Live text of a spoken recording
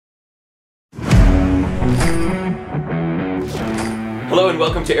Hello and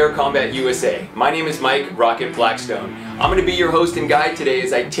welcome to Air Combat USA. My name is Mike Rocket Blackstone. I'm going to be your host and guide today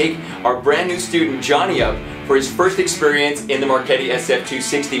as I take our brand new student Johnny up for his first experience in the Marchetti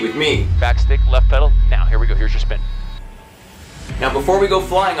SF-260 with me. Back stick, left pedal. Now here we go, here's your spin. Now before we go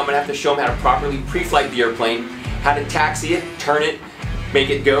flying, I'm going to have to show him how to properly pre-flight the airplane, how to taxi it, turn it, make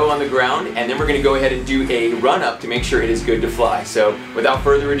it go on the ground, and then we're going to go ahead and do a run-up to make sure it is good to fly. So without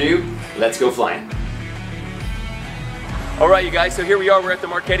further ado, let's go flying. Alright you guys, so here we are, we're at the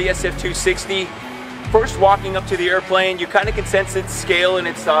Marchetti SF-260. First walking up to the airplane, you kind of can sense its scale and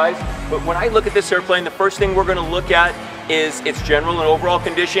its size, but when I look at this airplane, the first thing we're going to look at is its general and overall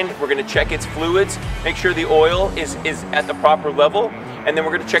condition. We're going to check its fluids, make sure the oil is at the proper level, and then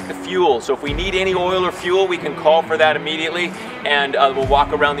we're going to check the fuel. So if we need any oil or fuel, we can call for that immediately, and we'll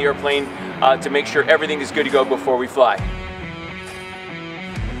walk around the airplane to make sure everything is good to go before we fly.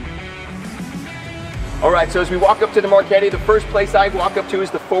 Alright, so as we walk up to the Marchetti, the first place I walk up to is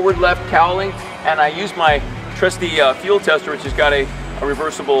the forward left cowling, and I use my trusty fuel tester, which has got a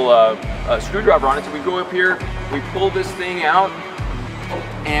reversible screwdriver on it. So we go up here, we pull this thing out,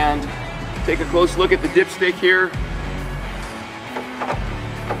 and take a close look at the dipstick here.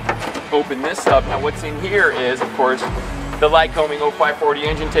 Open this up. Now what's in here is, of course, the Lycoming 0540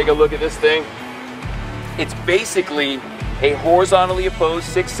 engine. Take a look at this thing. It's basically a horizontally opposed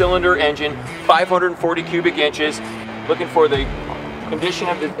 6-cylinder engine, 540 cubic inches. Looking for the condition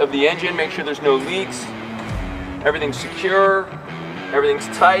of the engine, make sure there's no leaks, everything's secure, everything's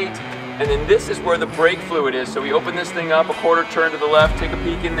tight, and then this is where the brake fluid is. So we open this thing up, a quarter turn to the left, take a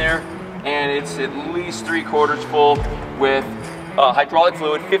peek in there, and it's at least 3/4 full with hydraulic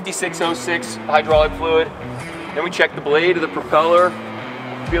fluid, 5606 hydraulic fluid. Then we check the blade of the propeller,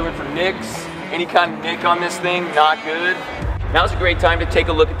 feeling for nicks. Any kind of nick on this thing, not good. Now's a great time to take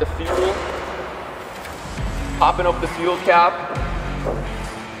a look at the fuel. Popping up the fuel cap,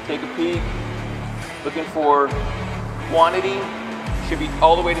 take a peek, looking for quantity. Should be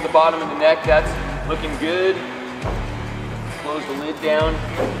all the way to the bottom of the neck, that's looking good. Close the lid down.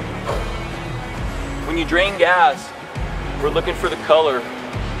 When you drain gas, we're looking for the color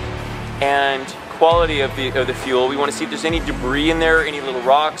and quality of the fuel. We want to see if there's any debris in there, any little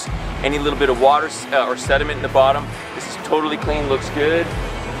rocks, any little bit of water or sediment in the bottom. This is totally clean, looks good.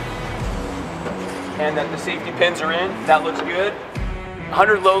 And that the safety pins are in, that looks good.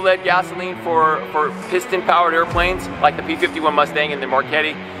 100 low lead gasoline for piston powered airplanes like the P-51 Mustang and the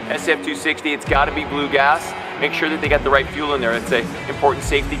Marchetti SF-260. It's got to be blue gas. Make sure that they got the right fuel in there. That's an important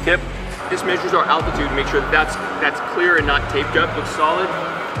safety tip. This measures our altitude to make sure that that's clear and not taped up, looks solid.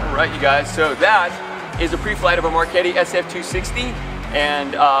 All right, you guys, so that is a pre-flight of a Marchetti SF-260,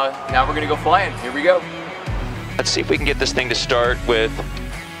 and now we're gonna go flying. Here we go. Let's see if we can get this thing to start with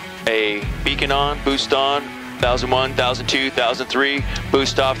a beacon on, boost on, 1001, 1002, 1003,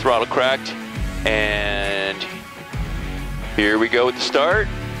 boost off, throttle cracked, and here we go with the start.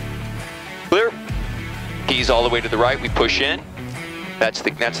 Clear. Keys all the way to the right, we push in. That's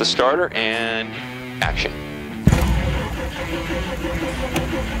the starter, and action.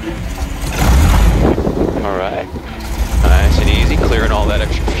 All right, nice and easy, clearing all that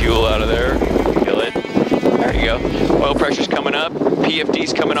extra fuel out of there. Feel it. There you go. Oil pressure's coming up.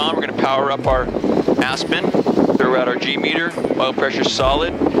 PFD's coming on. We're going to power up our Aspen. Throw out our G meter. Oil pressure's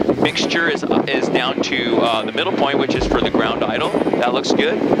solid. Mixture is down to the middle point, which is for the ground idle. That looks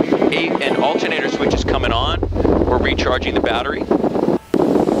good. An alternator switch is coming on. We're recharging the battery.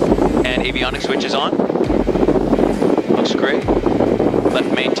 And avionics switch is on. Looks great.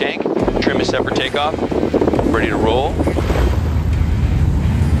 Left main tank. Trim is set for takeoff. Ready to roll.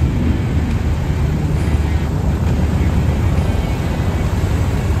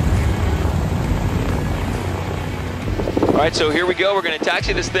 All right, so here we go. We're going to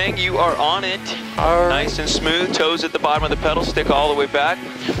taxi this thing. You are on it. Nice and smooth. Toes at the bottom of the pedal. Stick all the way back.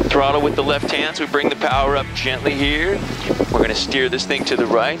 Throttle with the left hand. So we bring the power up gently here. We're going to steer this thing to the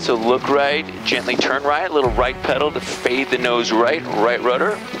right. So look right. Gently turn right. Little right pedal to fade the nose right. Right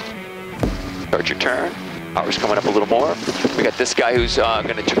rudder. Start your turn. Power's coming up a little more. We got this guy who's going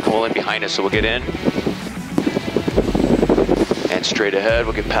to pull in behind us. So we'll get in. And straight ahead.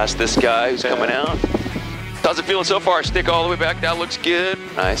 We'll get past this guy who's coming out. How's it feeling so far? Stick all the way back, that looks good.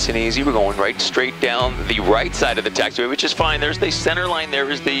 Nice and easy. We're going right straight down the right side of the taxiway, which is fine. There's the center line,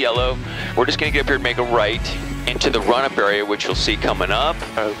 there is the yellow. We're just gonna get up here and make a right into the run-up area, which you'll see coming up.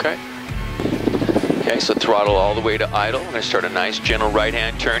 Okay. Okay, so throttle all the way to idle. We're gonna start a nice gentle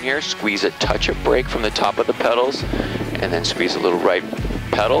right-hand turn here. Squeeze a touch of brake from the top of the pedals, and then squeeze a little right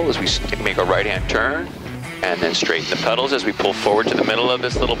pedal as we make a right-hand turn. And then straighten the pedals as we pull forward to the middle of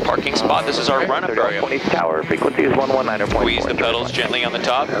this little parking spot. This is our run-up area. 20 tower, frequency is 119.4. Squeeze the pedals gently on the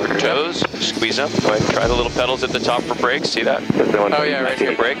top, toes, squeeze them. Go ahead, try the little pedals at the top for brakes, see that? Oh yeah, right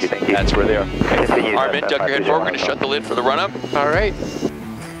here. Brakes, that's where they are. Okay. Armin, duck your head forward, we're gonna shut the lid for the run-up. All right.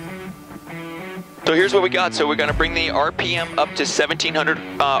 So here's what we got. So we're gonna bring the RPM up to 1700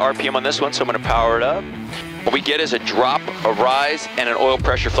 RPM on this one, so I'm gonna power it up. What we get is a drop, a rise, and an oil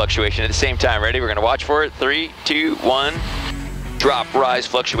pressure fluctuation at the same time. Ready? We're gonna watch for it. 3, 2, 1. Drop, rise,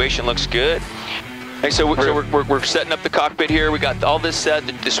 fluctuation looks good. Okay, so we're setting up the cockpit here. We got all this set.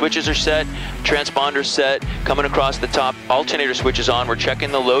 The switches are set, transponder set, coming across the top. Alternator switch is on. We're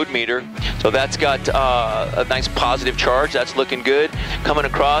checking the load meter. So that's got a nice positive charge. That's looking good. Coming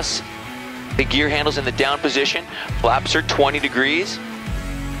across, the gear handle's in the down position. Flaps are 20 degrees.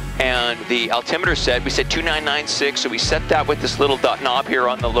 And the altimeter set, we set 2996, so we set that with this little dot knob here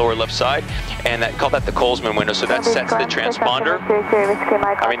on the lower left side, and call that the Colesman window, so that sets the transponder,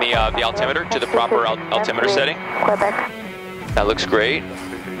 the altimeter to the proper altimeter setting. That looks great.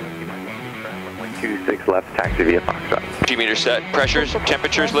 26 left, taxi via Foxtrot. G-meter set, pressures,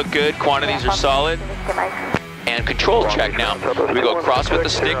 temperatures look good, quantities are solid. And control check now. We go across with the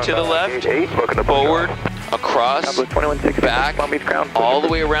stick to the left, forward, across, back, all the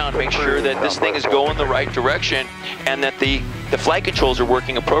way around. Make sure that this thing is going the right direction and that the flight controls are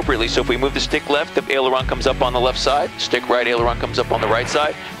working appropriately. So if we move the stick left, the aileron comes up on the left side. Stick right, aileron comes up on the right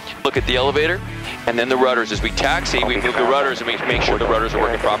side. Look at the elevator and then the rudders. As we taxi, we move the rudders and we make sure the rudders are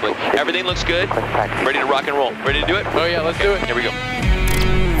working properly. Everything looks good. Ready to rock and roll. Ready to do it? Oh yeah, let's do it. Here we go.